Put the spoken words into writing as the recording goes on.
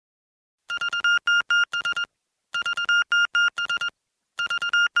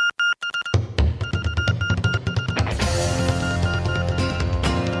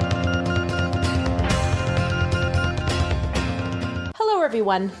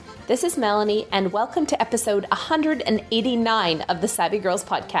everyone. This is Melanie, and welcome to episode 189 of the Savvy Girls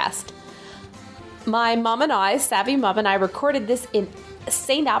podcast. My mom and I, SavvyMum and I, recorded this in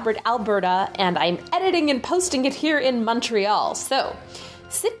St. Albert, Alberta, and I'm editing and posting it here in Montreal. So,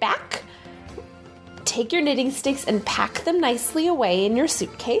 sit back, take your knitting sticks and pack them nicely away in your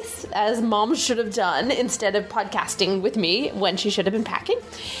suitcase, as Mom should have done instead of podcasting with me when she should have been packing,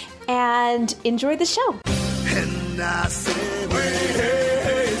 and enjoy the show. And I said,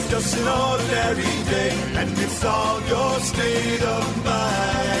 hey, it's just an ordinary day, and it's all your state of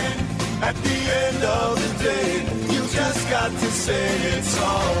mind. At the end of the day, you just got to say it's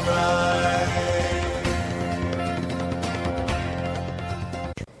alright.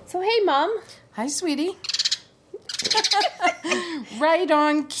 So, hey, Mom. Hi, sweetie. Right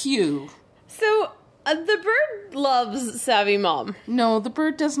on cue. So, the bird loves SavvyMum. No, the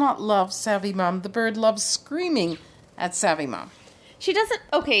bird does not love SavvyMum. The bird loves screaming at SavvyMum. She doesn't...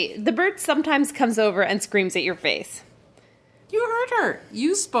 Okay, the bird sometimes comes over and screams at your face. You heard her.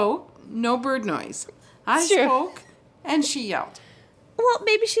 You spoke. No bird noise. I spoke, and she yelled. Well,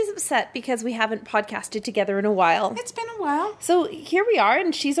 maybe she's upset because we haven't podcasted together in a while. It's been a while. So here we are,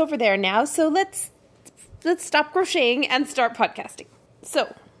 and she's over there now. So let's stop crocheting and start podcasting.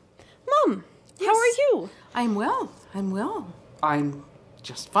 So, Mom, Yes. how are you? I'm well. I'm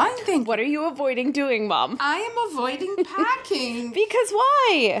just fine, thank you. What are you avoiding doing, Mom? I am avoiding packing. Because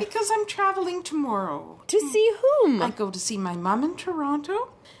why? Because I'm traveling tomorrow. To see whom? I go to see my mom in Toronto,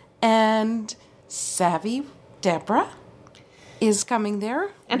 and Savvy Deborah is coming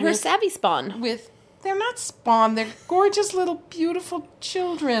there. And her Savvy spawn. They're not spawn, they're gorgeous little beautiful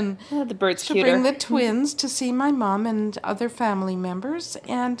children. Oh, the bird's to cuter. bring the twins to see my mom and other family members,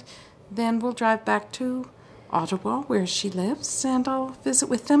 and then we'll drive back to Ottawa where she lives, and I'll visit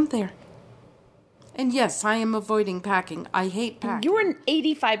with them there. And yes, I am avoiding packing. I hate packing. You're an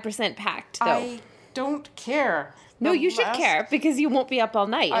 85% packed, though. I don't care. No, you should care, because you won't be up all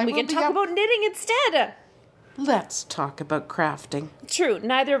night, and we can talk about knitting instead. Let's talk about crafting. True,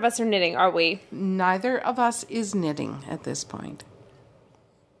 neither of us are knitting, are we? Neither of us is knitting at this point.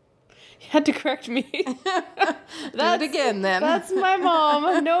 You had to correct me. Do it again, then. That's my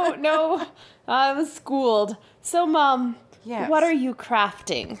mom. No, I was schooled. So, Mom, Yes. what are you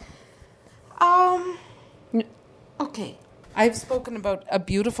crafting? Okay. I've spoken about a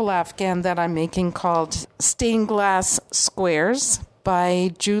beautiful afghan that I'm making called Stained Glass Squares by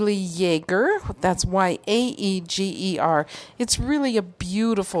Julie Yeager. That's Yaeger. It's really a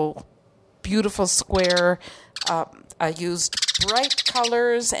beautiful, beautiful square. I used bright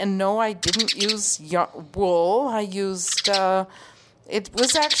colors, and no, I didn't use wool. I used, it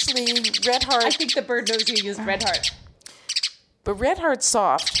was actually Red Heart. I think the bird knows you used Red Heart. But Red Heart's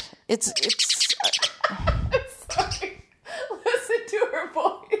soft. It's Sorry. Listen to her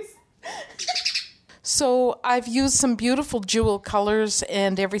voice. So I've used some beautiful jewel colors,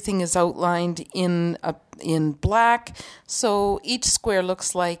 and everything is outlined in black. So each square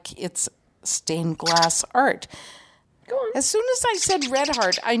looks like it's stained glass art. Go on. As soon as I said Red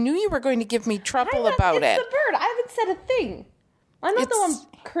Heart, I knew you were going to give me trouble about it. It's the bird. I haven't said a thing. I'm not the one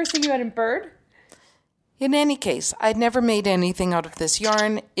cursing you out in bird. In any case, I'd never made anything out of this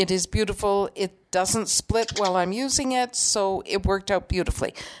yarn. It is beautiful. It doesn't split while I'm using it, so it worked out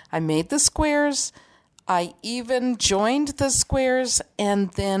beautifully. I made the squares. I even joined the squares,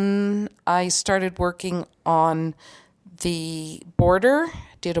 and then I started working on the border.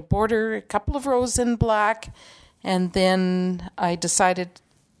 Did a border, a couple of rows in black, and then I decided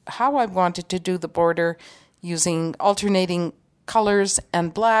how I wanted to do the border using alternating colors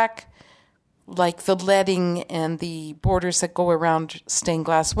and black, like the leading and the borders that go around stained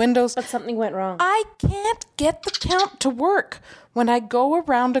glass windows. But something went wrong. I can't get the count to work. When I go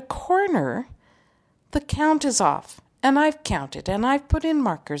around a corner, the count is off. And I've counted, and I've put in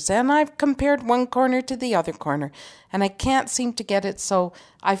markers, and I've compared one corner to the other corner, and I can't seem to get it, so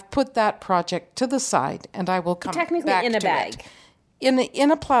I've put that project to the side, and I will come back to it. Technically in a bag. In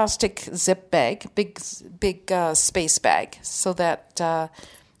a plastic zip bag, big space bag, so that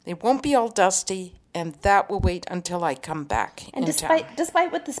it won't be all dusty, and that will wait until I come back. And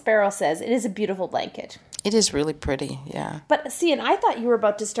despite what the sparrow says, it is a beautiful blanket. It is really pretty, yeah. But see, and I thought you were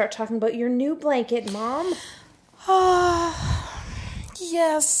about to start talking about your new blanket, Mom.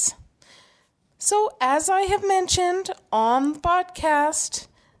 Yes. So, as I have mentioned on the podcast,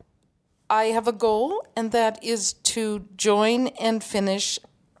 I have a goal, and that is to join the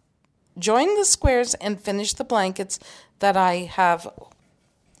squares and finish the blankets that I have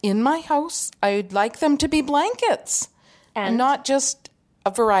in my house. I'd like them to be blankets and not just a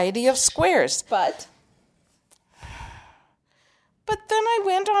variety of squares. But then I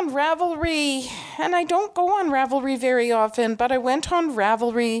on Ravelry, and I don't go on Ravelry very often, but I went on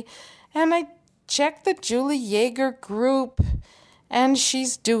Ravelry, and I checked the Julie Yeager group, and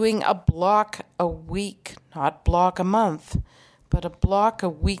she's doing a block a week, not block a month, but a block a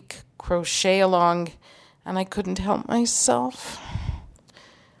week crochet along, and I couldn't help myself.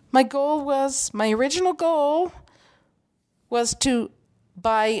 My original goal was to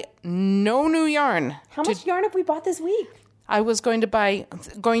buy no new yarn. How much yarn have we bought this week? I was going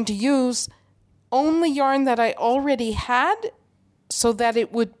to use only yarn that I already had so that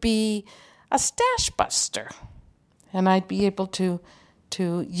it would be a stash buster. And I'd be able to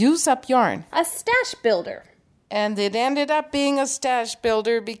use up yarn. A stash builder. And it ended up being a stash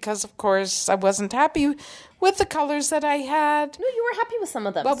builder because, of course, I wasn't happy with the colors that I had. No, you were happy with some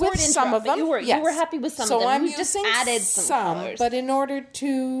of them. But with some of them, you were happy with some of them. So I'm you just added some colors. But in order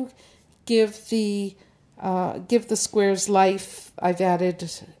to give the squares life, I've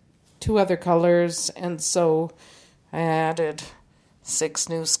added 2 other colors, and so I added 6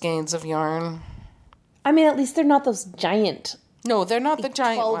 new skeins of yarn. I mean, at least they're not those giant. No, they're not the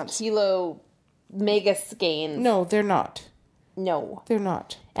giant 12 ones. 12-kilo mega skeins. No, they're not. No. They're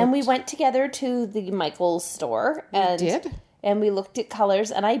not. And we went together to the Michael's store. We did? And we looked at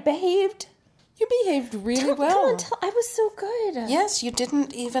colors, and I behaved. You behaved really well. I was so good. Yes, you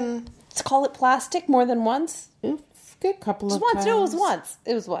didn't even... Let's call it plastic more than once. A couple of once. times. No, it was once.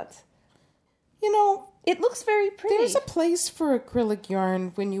 It was once. You know... It looks very pretty. There's a place for acrylic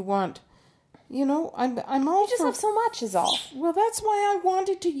yarn when you want... You know, I'm all You just have so much is all. Well, that's why I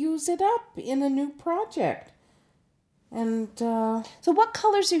wanted to use it up in a new project. And, So what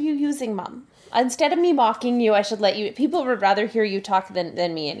colors are you using, Mum? Instead of me mocking you, I should let you... People would rather hear you talk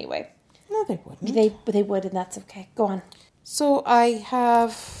than me anyway. No, they wouldn't. They would, and that's okay. Go on. So I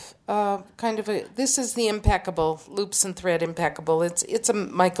have kind of a... This is the Impeccable, Loops and Thread Impeccable. It's a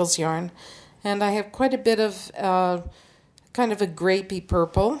Michael's yarn. And I have quite a bit of kind of a grapey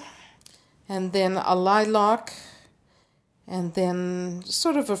purple. And then a lilac. And then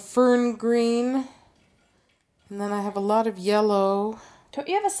sort of a fern green. And then I have a lot of yellow. Don't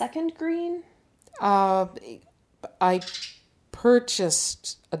you have a second green? I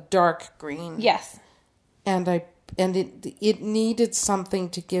purchased a dark green. Yes. And it needed something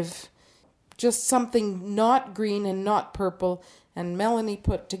to give, just something not green and not purple. And Melanie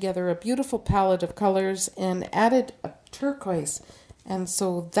put together a beautiful palette of colors and added a turquoise. And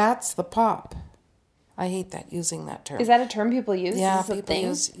so that's the pop. I hate using that term. Is that a term people use? Yeah, Is this a people thing?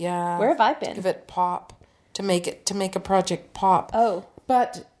 use. Yeah. Where have I been? To give it pop, to make a project pop. Oh.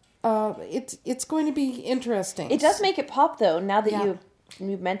 But it's going to be interesting. It does make it pop, though, now that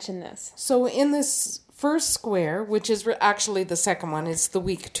you mentioned this. So in this first square, which is actually the second one, it's the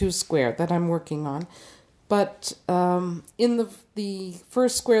week 2 square that I'm working on. But in the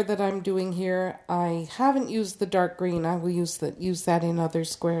first square that I'm doing here, I haven't used the dark green. I will use that in other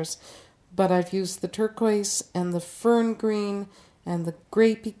squares. But I've used the turquoise and the fern green and the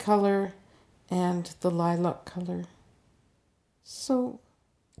grapey color and the lilac color. So,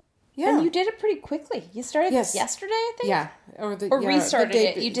 yeah. And you did it pretty quickly. You started this yesterday, I think? Yeah. Or restarted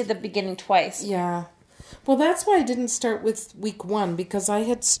it. You did the beginning twice. Yeah. Well, that's why I didn't start with week 1, because I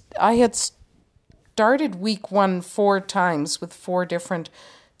had started week 1 4 times with 4 different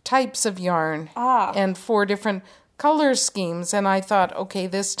types of yarn and 4 different color schemes, and I thought, okay,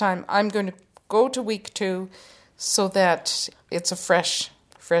 this time I'm going to go to week 2 so that it's a fresh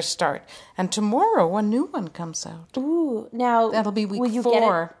start. And tomorrow a new one comes out. Ooh, now that'll be week 4. Will you get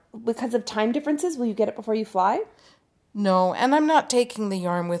it because of time differences? Will you get it before you fly? No, and I'm not taking the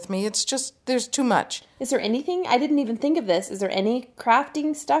yarn with me. It's just there's too much. Is there anything? I didn't even think of this. Is there any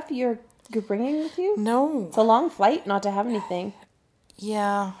crafting stuff you're bringing with you? No. It's a long flight not to have anything.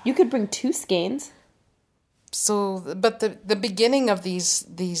 Yeah. You could bring 2 skeins. So, but the beginning of these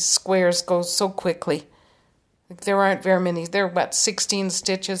squares goes so quickly. Like there aren't very many. There are about 16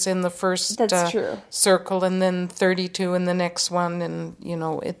 stitches in the first circle, and then 32 in the next one. And you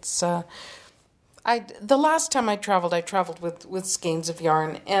know, it's the last time I traveled with skeins of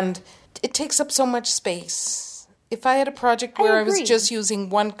yarn, and it takes up so much space. If I had a project where I was just using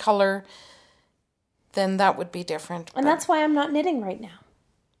one color, then that would be different. And that's why I'm not knitting right now.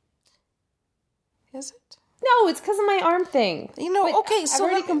 Is it? No, it's because of my arm thing. You know, okay, so...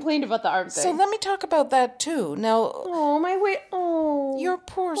 I've already complained about the arm thing. So let me talk about that, too. Now... Oh, my weight... Oh. Your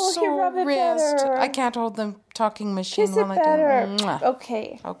poor sore wrist. Better. I can't hold the talking machine Kiss while it better. I do. Mwah.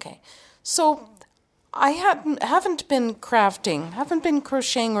 Okay. Okay. So, I haven't been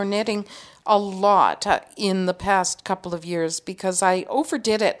crocheting or knitting a lot in the past couple of years because I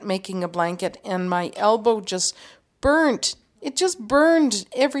overdid it making a blanket and my elbow just burnt It just burned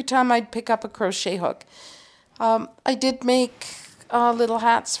every time I'd pick up a crochet hook. I did make little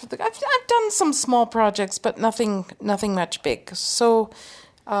hats for I've done some small projects, but nothing much big. So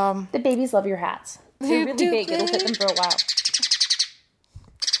the babies love your hats. They're really big. It'll fit them for a while.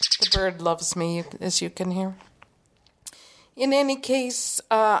 The bird loves me, as you can hear. In any case,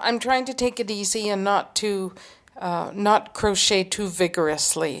 I'm trying to take it easy and not crochet too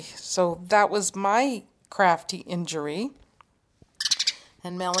vigorously. So that was my crafty injury.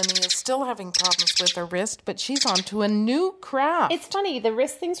 And Melanie is still having problems with her wrist, but she's on to a new craft. It's funny. The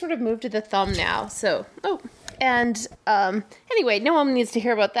wrist thing sort of moved to the thumb now. So, and anyway, no one needs to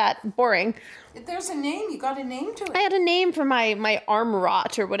hear about that. Boring. There's a name. You got a name to it. I had a name for my arm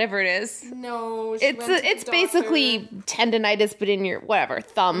rot or whatever it is. No, it's basically tendonitis, but in your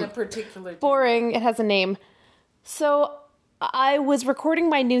thumb. In a particular. Boring. It has a name. So I was recording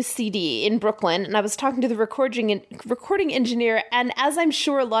my new CD in Brooklyn, and I was talking to the recording engineer, and as I'm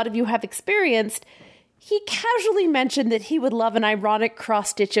sure a lot of you have experienced, he casually mentioned that he would love an ironic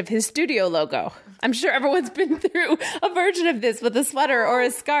cross-stitch of his studio logo. I'm sure everyone's been through a version of this with a sweater or a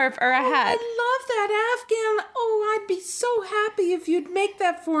scarf or a hat. I love that afghan. Oh, I'd be so happy if you'd make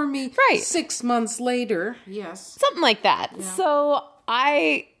that for me. Right. 6 months later. Yes. Something like that. Yeah. So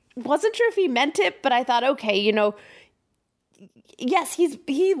I wasn't sure if he meant it, but I thought, okay, yes,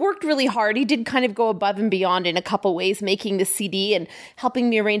 he worked really hard. He did kind of go above and beyond in a couple ways, making the CD and helping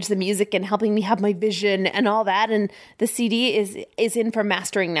me arrange the music and helping me have my vision and all that. And the CD is in for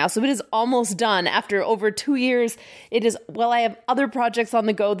mastering now. So it is almost done after over 2 years. I have other projects on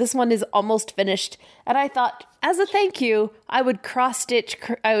the go. This one is almost finished. And I thought, as a thank you, I would cross stitch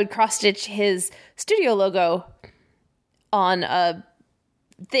his studio logo on a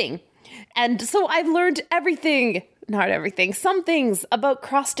thing. And so I've learned some things about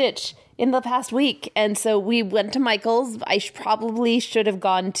cross-stitch in the past week. And so we went to Michael's. I probably should have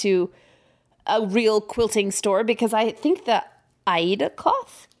gone to a real quilting store because I think the Aida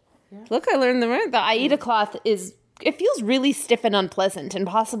cloth. Yeah. Look, I learned the Aida cloth it feels really stiff and unpleasant, and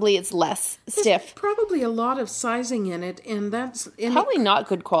possibly it's less stiff. There's probably a lot of sizing in it, and that's probably not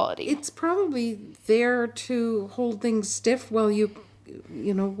good quality. It's probably there to hold things stiff while you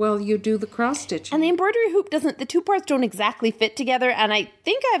do the cross stitching. And the embroidery hoop the two parts don't exactly fit together. And I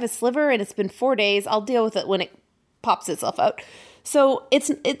think I have a sliver and it's been 4 days. I'll deal with it when it pops itself out. So it's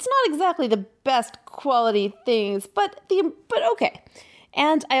not exactly the best quality things, but okay.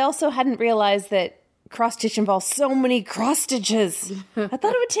 And I also hadn't realized that cross stitch involves so many cross stitches. I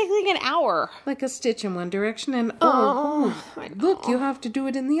thought it would take like an hour. Like a stitch in one direction and look, you have to do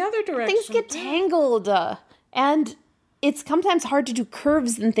it in the other direction. Things get tangled. And it's sometimes hard to do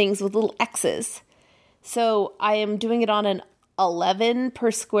curves and things with little X's. So I am doing it on an 11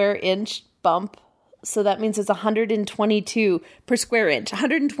 per square inch bump. So that means it's 122 per square inch.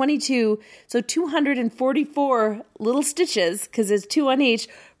 122, so 244 little stitches, because there's 2 on each,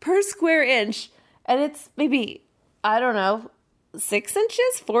 per square inch. And it's maybe, 6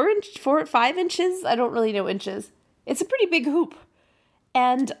 inches, 5 inches? I don't really know inches. It's a pretty big hoop.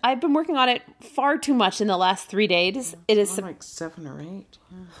 And I've been working on it far too much in the last 3 days. It is like 7 or 8.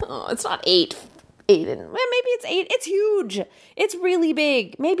 Yeah. Oh, it's not 8. Maybe it's 8. It's huge. It's really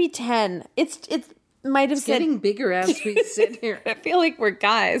big. Maybe 10. It's might have said getting bigger as we sit here. I feel like we're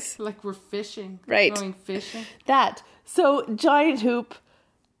guys. Like we're fishing. Right. Going fishing. So giant hoop.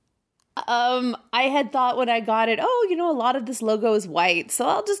 I had thought when I got it, a lot of this logo is white, so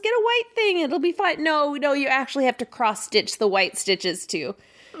I'll just get a white thing. It'll be fine. No, you actually have to cross stitch the white stitches too.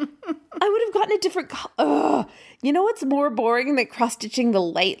 I would have gotten a different color. You know what's more boring than cross stitching the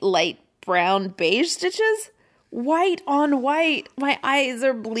light brown beige stitches? White on white. My eyes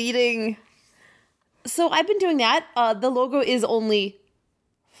are bleeding. So I've been doing that. The logo is only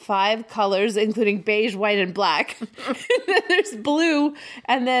 5 colors, including beige, white, and black. And then there's blue,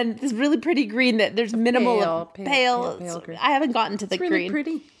 and then this really pretty green that there's minimal pale green. I haven't gotten to the green. It's really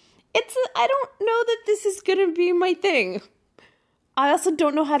pretty. I don't know that this is going to be my thing. I also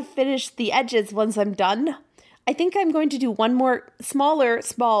don't know how to finish the edges once I'm done. I think I'm going to do one more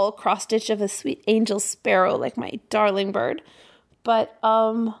small cross stitch of a sweet angel sparrow, like my darling bird. But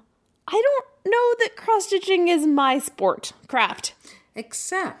I don't know that cross stitching is my craft.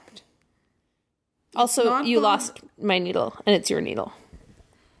 Except. Also, you lost my needle, and it's your needle.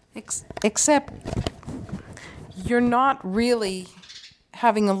 Except you're not really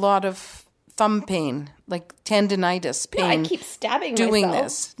having a lot of thumb pain, like tendonitis pain. No, I keep stabbing doing myself.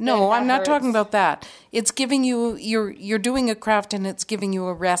 This. No, I'm not talking about that. It's giving you, you're doing a craft, and it's giving you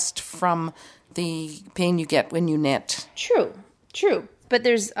a rest from the pain you get when you knit. True. But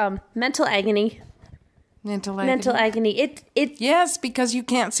there's mental agony Mental agony. Mental agony. It. Yes, because you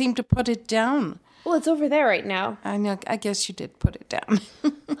can't seem to put it down. Well, it's over there right now. I know. I guess you did put it down.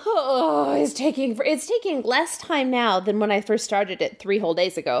 Oh, it's taking less time now than when I first started it 3 whole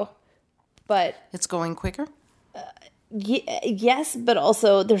days ago. But It's going quicker? yes, but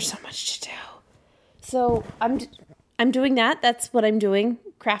also there's so much to do. So I'm doing that. That's what I'm doing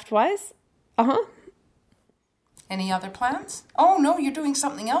craft-wise. Uh-huh. Any other plans? Oh, no, you're doing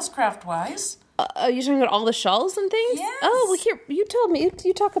something else craft-wise. You're talking about all the shawls and things? Yes. Oh, well, here, you told me.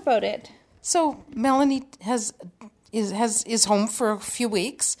 You talk about it. So Melanie is home for a few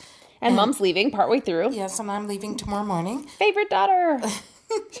weeks. And Mom's leaving partway through. Yes, and I'm leaving tomorrow morning. Favorite daughter.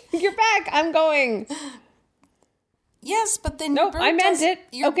 You're back. I'm going. Yes, but then Nope, I meant it.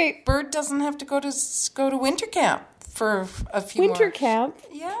 Your Okay. bird doesn't have to go to winter camp for a few Winter more. camp.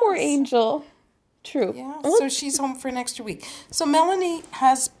 Yes. Poor Angel. True. Yeah, Well, so she's home for an extra week. So Melanie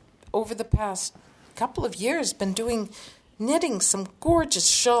has, over the past couple of years, been knitting some gorgeous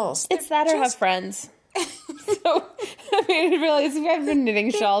shawls. it's that or have friends. So, I mean, really, I've been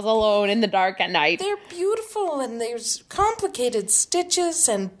knitting shawls alone in the dark at night. They're beautiful, and there's complicated stitches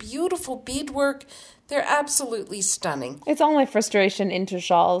and beautiful beadwork. They're absolutely stunning. It's all my frustration into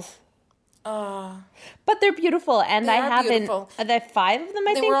shawls. But they're beautiful, and They I are haven't. beautiful. Are there 5 of them?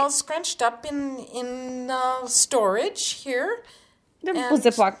 I They think were all scrunched up in storage here. they're a and-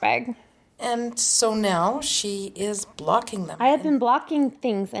 Ziploc bag. And so now she is blocking them. I have been blocking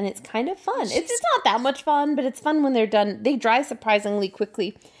things, and it's kind of fun. It's not that much fun, but it's fun when they're done. They dry surprisingly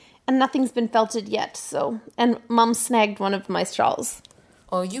quickly, and nothing's been felted yet. So, and Mom snagged one of my shawls.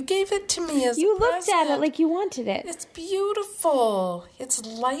 Oh, you gave it to me as You a looked at it present. like you wanted it. It's beautiful. It's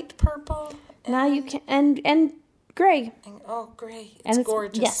light purple. Now you can and gray. Oh, great. And It's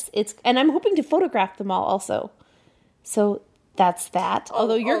gorgeous. Yes, and I'm hoping to photograph them all also. So that's that.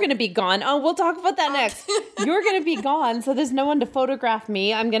 Although you're going to be gone. Oh, we'll talk about that next. You're going to be gone, so there's no one to photograph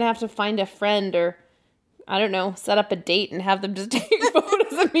me. I'm going to have to find a friend or, I don't know, set up a date and have them just take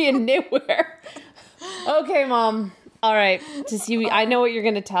photos of me in knitwear. Okay, Mom. All right. Just you. I know what you're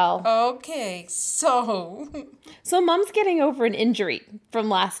going to tell. Okay, so Mom's getting over an injury from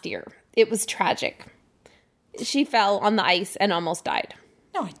last year. It was tragic. She fell on the ice and almost died.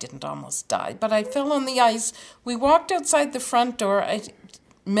 no, I didn't almost die, but I fell on the ice. We walked outside the front door.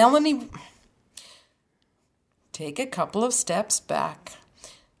 Melanie, take a couple of steps back.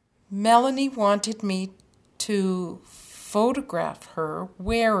 Melanie wanted me to photograph her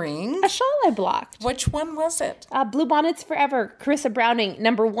wearing... A shawl I blocked. Which one was it? Blue Bonnets Forever, Carissa Browning,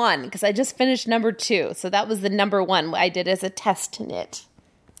 number 1, because I just finished number 2. So that was the number 1 I did as a test knit.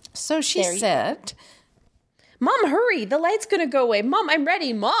 So she said... Mom, hurry, the light's going to go away. Mom, I'm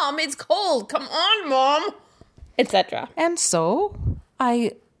ready. Mom, it's cold. Come on, Mom. Etc. And so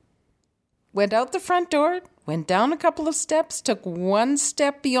I went out the front door, went down a couple of steps, took one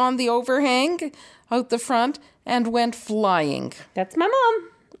step beyond the overhang out the front, and went flying. That's my mom.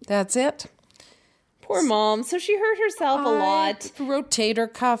 That's it. Poor Mom. So she hurt herself a lot.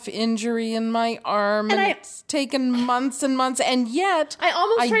 Rotator cuff injury in my arm, and it's taken months and months, and yet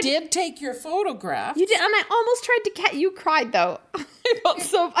I did take your photograph. You did, and I almost tried to catch you. Cried though.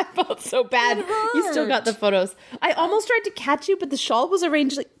 I felt so bad. You still got the photos. I almost tried to catch you, but the shawl was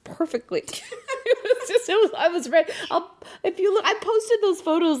arranged like perfectly. I was ready. If you look, I posted those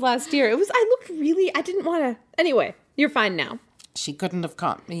photos last year. I looked really. I didn't want to. Anyway, you're fine now. She couldn't have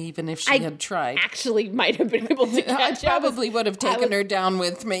caught me even if she had tried. Actually might have been able to catch I probably would have taken her down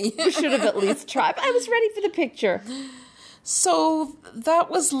with me. You should have at least tried. But I was ready for the picture. So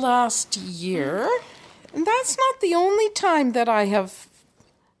that was last year. And that's not the only time that I have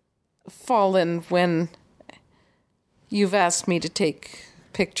fallen when you've asked me to take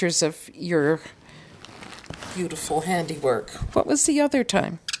pictures of your beautiful handiwork. What was the other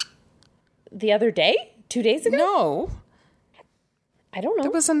time? The other day? 2 days ago? No. I don't know.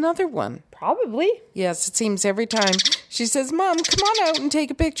 There was another one. Probably. Yes, it seems every time she says, Mom, come on out and take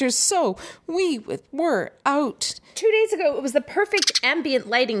a picture. So we were out. 2 days ago, it was the perfect ambient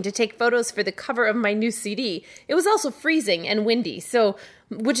lighting to take photos for the cover of my new CD. It was also freezing and windy,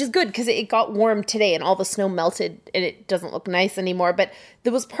 which is good because it got warm today and all the snow melted and it doesn't look nice anymore. But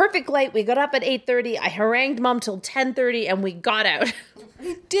there was perfect light. We got up at 8:30. I harangued Mom till 10:30 and we got out.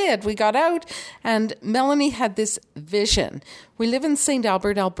 We did. We got out, and Melanie had this vision. We live in St.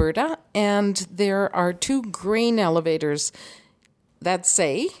 Albert, Alberta, and there are 2 grain elevators that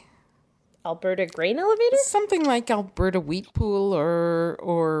say... Alberta grain elevator? Something like Alberta Wheat Pool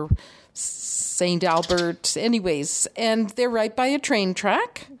or St. Albert. Anyways, and they're right by a train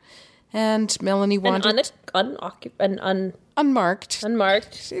track. And Melanie wanted... unmarked.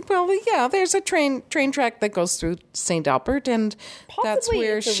 Unmarked. Well, yeah, there's a train track that goes through St. Albert, and Possibly that's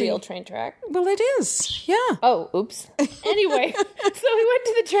where it's a real train track. Well, it is. Yeah. Oh, oops. Anyway, so we went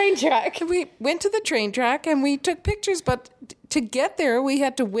to the train track. We went to the train track and we took pictures, but to get there, we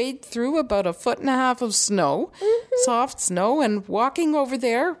had to wade through about 1.5 feet of snow, soft snow, and walking over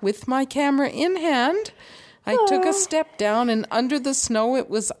there with my camera in hand, I took a step down, and under the snow, it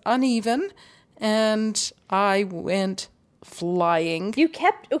was uneven, and I went flying. You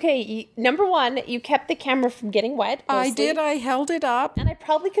kept, number one, you kept the camera from getting wet. Mostly. I did. I held it up. And I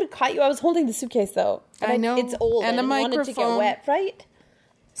probably could have caught you. I was holding the suitcase, though. I know. It's old and a microphone. Wanted to get wet, right?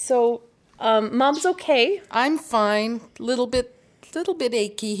 So, Mom's okay. I'm fine. Little bit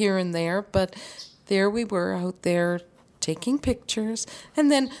achy here and there, but there we were out there taking pictures.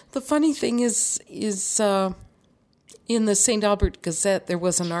 And then the funny thing is in the St. Albert Gazette, there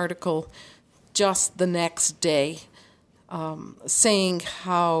was an article just the next day saying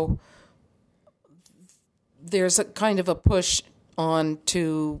how there's a kind of a push on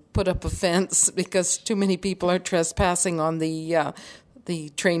to put up a fence because too many people are trespassing on the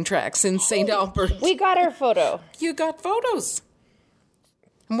train tracks in St. Albert. We got our photo. You got photos.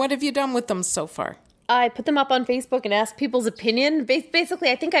 And what have you done with them so far? I put them up on Facebook and asked people's opinion. Basically,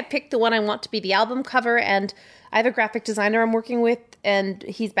 I think I picked the one I want to be the album cover, and I have a graphic designer I'm working with, and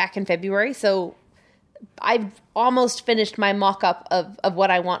he's back in February, so I've almost finished my mock-up of what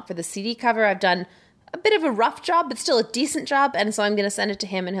I want for the CD cover. I've done a bit of a rough job, but still a decent job, and so I'm going to send it to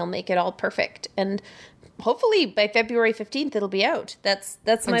him, and he'll make it all perfect. And hopefully by February 15th, it'll be out. That's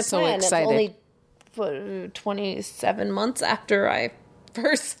my plan. I'm so excited. It's only 27 months after I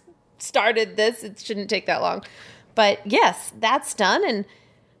first started this. It shouldn't take that long. But yes, that's done.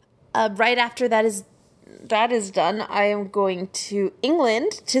 And right after that is done, I am going to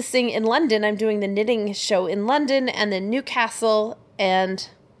England to sing in London. I'm doing the knitting show in London and then Newcastle and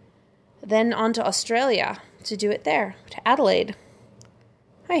then on to Australia to do it there, to Adelaide.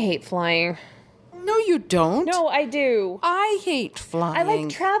 I hate flying. No, you don't. No, I do. I hate flying. I like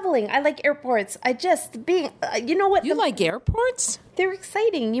traveling. I like airports. I just you know what? You like airports? They're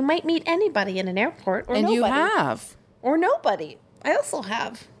exciting. You might meet anybody in an airport or and nobody. You have. Or nobody. I also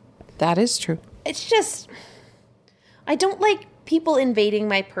have. That is true. It's just, I don't like people invading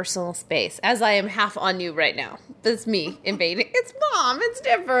my personal space, as I am half on you right now. That's me invading. It's Mom. It's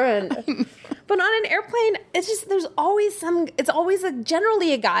different. But on an airplane, it's just, there's always it's always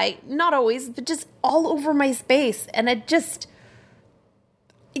generally a guy, not always, but just all over my space. And it just,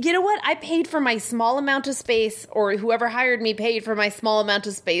 you know what? I paid for my small amount of space, or whoever hired me paid for my small amount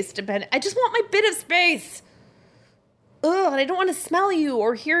of space. I just want my bit of space. Ugh, and I don't want to smell you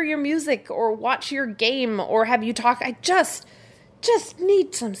or hear your music or watch your game or have you talk. I just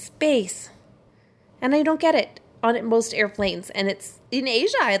need some space. And I don't get it on most airplanes. And it's in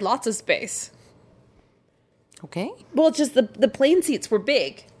Asia, I had lots of space. Okay. Well, it's just the plane seats were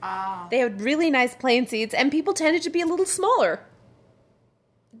big. They had really nice plane seats, and people tended to be a little smaller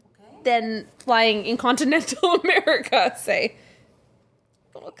than flying in continental America, say.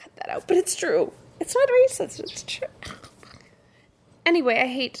 I'll cut that out, but it's true. It's not racist, it's true. Anyway, I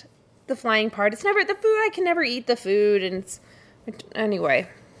hate the flying part. It's never the food. I can never eat the food, and anyway,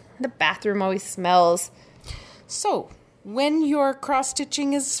 the bathroom always smells. So, when your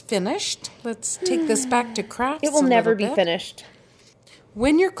cross-stitching is finished, let's take this back to crafts. It will never be finished.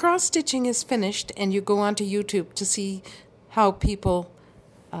 When your cross-stitching is finished and you go onto YouTube to see how people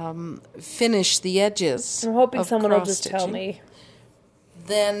finish the edges, I'm hoping someone will just tell me.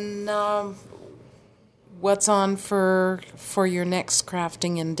 Then what's on for your next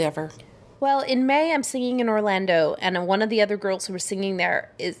crafting endeavor? Well, in May, I'm singing in Orlando, and one of the other girls who are singing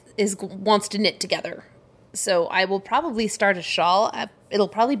there wants to knit together. So I will probably start a shawl. It'll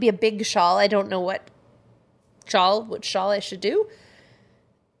probably be a big shawl. I don't know what shawl I should do.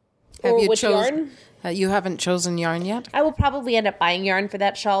 Have you which yarn. You haven't chosen yarn yet? I will probably end up buying yarn for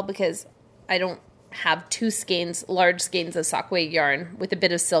that shawl because I don't have large skeins of sockwe yarn with a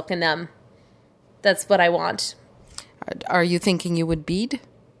bit of silk in them. That's what I want. Are you thinking you would bead?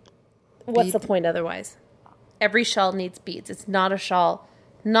 What's the point otherwise? Every shawl needs beads. It's not a shawl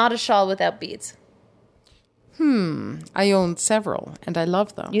without beads. I own several, and I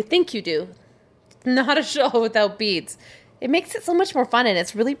love them. You think you do. Not a shawl without beads. It makes it so much more fun, and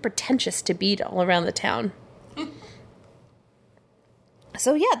it's really pretentious to bead all around the town.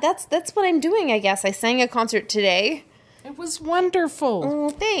 So yeah, that's what I'm doing, I guess. I sang a concert today. It was wonderful. Oh,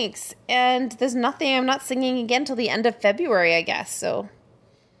 thanks. And there's nothing, I'm not singing again till the end of February, I guess, so.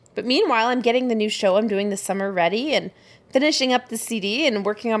 But meanwhile, I'm getting the new show I'm doing this summer ready, and finishing up the CD, and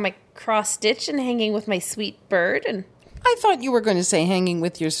working on my cross-stitch, and hanging with my sweet bird, and I thought you were going to say hanging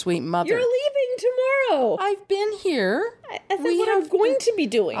with your sweet mother. You're leaving tomorrow. I've been here. I said what I'm going to be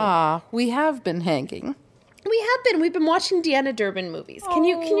doing. We have been hanging. We have been. We've been watching Deanna Durbin movies. Can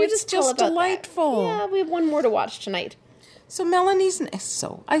you just tell about delightful. That? Yeah, we have one more to watch tonight. So Melanie's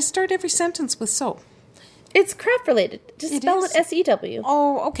I start every sentence with so. It's craft related. Just spell it S-E-W.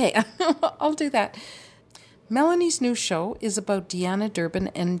 Oh, okay. I'll do that. Melanie's new show is about Deanna Durbin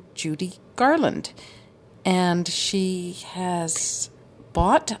and Judy Garland. And she has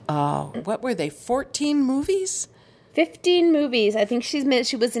bought, 14 movies? 15 movies. I think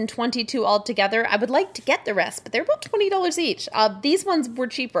she was in 22 altogether. I would like to get the rest, but they're about $20 each. These ones were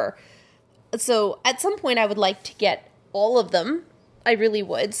cheaper. So at some point I would like to get all of them. I really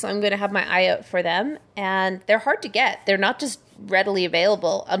would. So I'm going to have my eye out for them. And they're hard to get. They're not just readily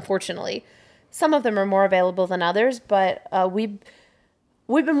available, unfortunately. Some of them are more available than others, but we've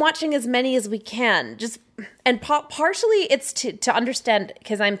been watching as many as we can. Partially it's to understand,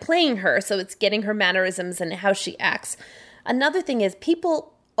 because I'm playing her, so it's getting her mannerisms and how she acts. Another thing is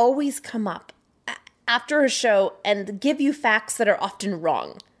people always come up after a show and give you facts that are often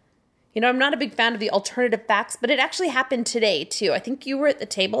wrong. You know, I'm not a big fan of the alternative facts, but it actually happened today, too. I think you were at the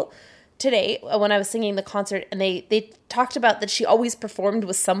table today when I was singing the concert, and they talked about that she always performed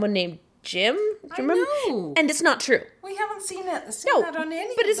with someone named Jim. Do you remember? Know. And it's not true. We haven't seen that on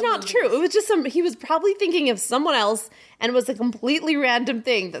any but it's not movies. true. It was just he was probably thinking of someone else, and it was a completely random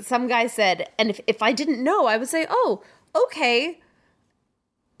thing that some guy said. And if I didn't know, I would say, oh, okay.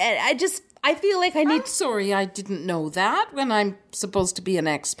 And I feel like I'm sorry I didn't know that when I'm supposed to be an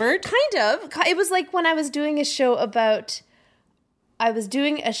expert. Kind of. It was like when I was doing a show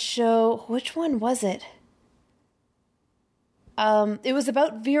which one was it? It was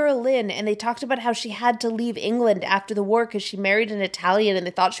about Vera Lynn, and they talked about how she had to leave England after the war because she married an Italian, and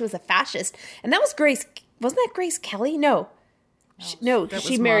they thought she was a fascist. And that was Grace. Wasn't that Grace Kelly? No.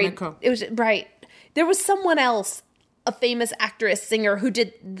 She married. Monica. It was right. There was someone else, a famous actress, singer, who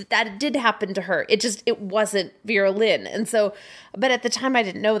did happen to her. It wasn't Vera Lynn. And so, but at the time I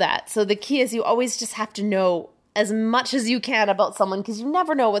didn't know that. So the key is you always just have to know as much as you can about someone, because you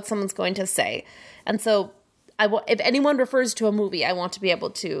never know what someone's going to say. And so if anyone refers to a movie, I want to be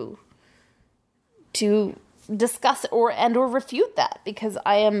able to discuss or refute that, because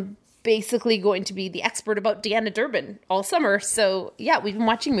I am basically going to be the expert about Deanna Durbin all summer. So yeah, we've been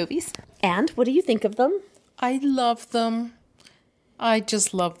watching movies. And what do you think of them? I love them. I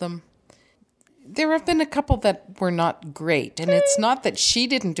just love them. There have been a couple that were not great, and it's not that she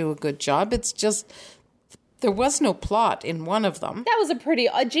didn't do a good job. It's just there was no plot in one of them. That was a pretty...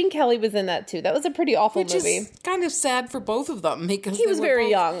 Gene Kelly was in that, too. That was a pretty awful movie. Which is kind of sad for both of them, because he was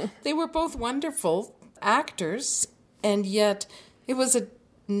very young. They were both wonderful actors, and yet it was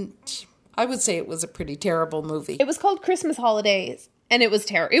I would say it was a pretty terrible movie. It was called Christmas Holidays, and it was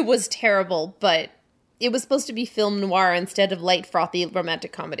terrible, but it was supposed to be film noir instead of light, frothy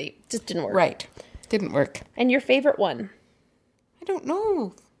romantic comedy. It just didn't work. Right. Didn't work. And your favorite one? I don't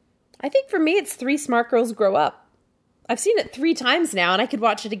know. I think for me, it's 3 Smart Girls Grow Up. I've seen it 3 times now, and I could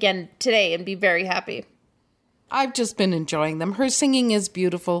watch it again today and be very happy. I've just been enjoying them. Her singing is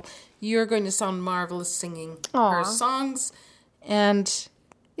beautiful. You're going to sound marvelous singing her songs. And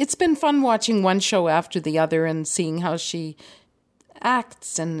it's been fun watching one show after the other and seeing how she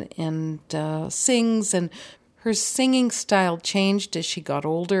acts and sings. And her singing style changed as she got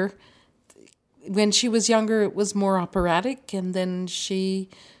older. When she was younger, it was more operatic, and then she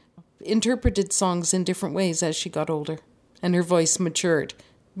interpreted songs in different ways as she got older, and her voice matured.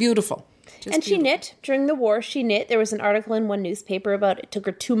 Beautiful. And she knit. During the war, she knit. There was an article in one newspaper about it took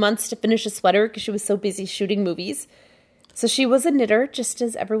her 2 months to finish a sweater because she was so busy shooting movies. So she was a knitter, just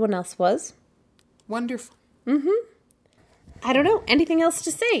as everyone else was. Wonderful. Mm-hmm. I don't know. Anything else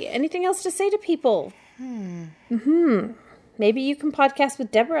to say? Anything else to say to people? Mm-hmm. Maybe you can podcast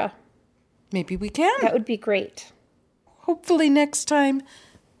with Deborah. Maybe we can. That would be great. Hopefully next time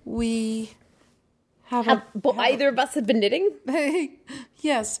we either of us have been knitting?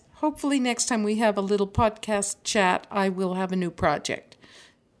 Yes. Hopefully next time we have a little podcast chat, I will have a new project.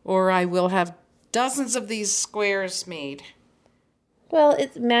 Or I will have dozens of these squares made. Well,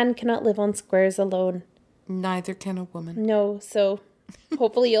 man cannot live on squares alone. Neither can a woman. No, so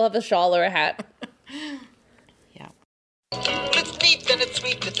hopefully you'll have a shawl or a hat. Yeah. It's neat and it's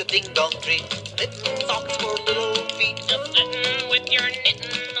sweet, it's a ding-dong treat. Knitting socks for little feet. Just knitting with your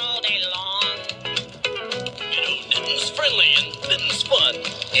knitting all day long. You know, knitting's friendly and knitting's fun.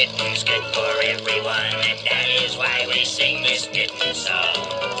 Knitting's good for everyone, and that is why we sing this knitting song.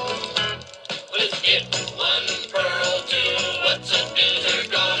 Let's get 1 pearl, 2, what's a knitter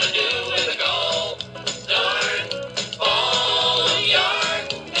gonna do with a gall? Darn,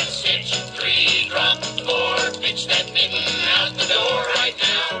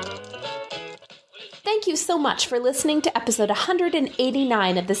 so much for listening to episode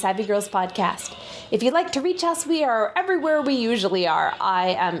 189 of the Savvy Girls podcast. If you'd like to reach us, we are everywhere we usually are. I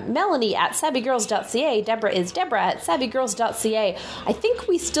am Melanie at savvygirls.ca. Deborah is Deborah at savvygirls.ca. I think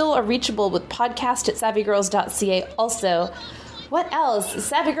we still are reachable with podcast at savvygirls.ca also. What else?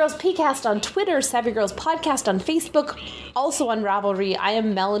 Savvy Girls PCast on Twitter, Savvy Girls Podcast on Facebook, also on Ravelry. I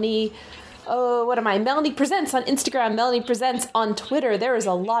am Melanie. Oh, what am I? Melanie Presents on Instagram, Melanie Presents on Twitter. There is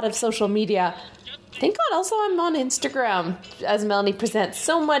a lot of social media. Thank God also I'm on Instagram as Melanie Presents.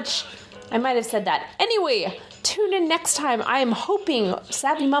 So much, I might have said that. Anyway, tune in next time. I am hoping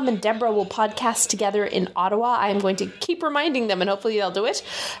Savvy Mum and Deborah will podcast together in Ottawa. I am going to keep reminding them and hopefully they'll do it.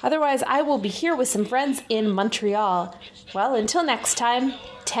 Otherwise, I will be here with some friends in Montreal. Well, until next time,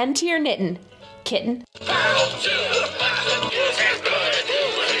 tend to your knitting, kitten.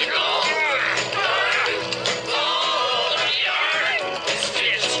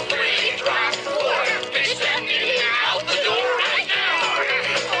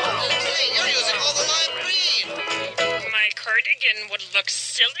 Would look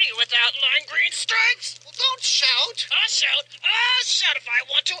silly without lime green stripes. Well, don't shout. I'll shout if I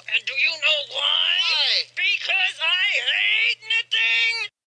want to. And do you know why? Why? Because I hate knitting.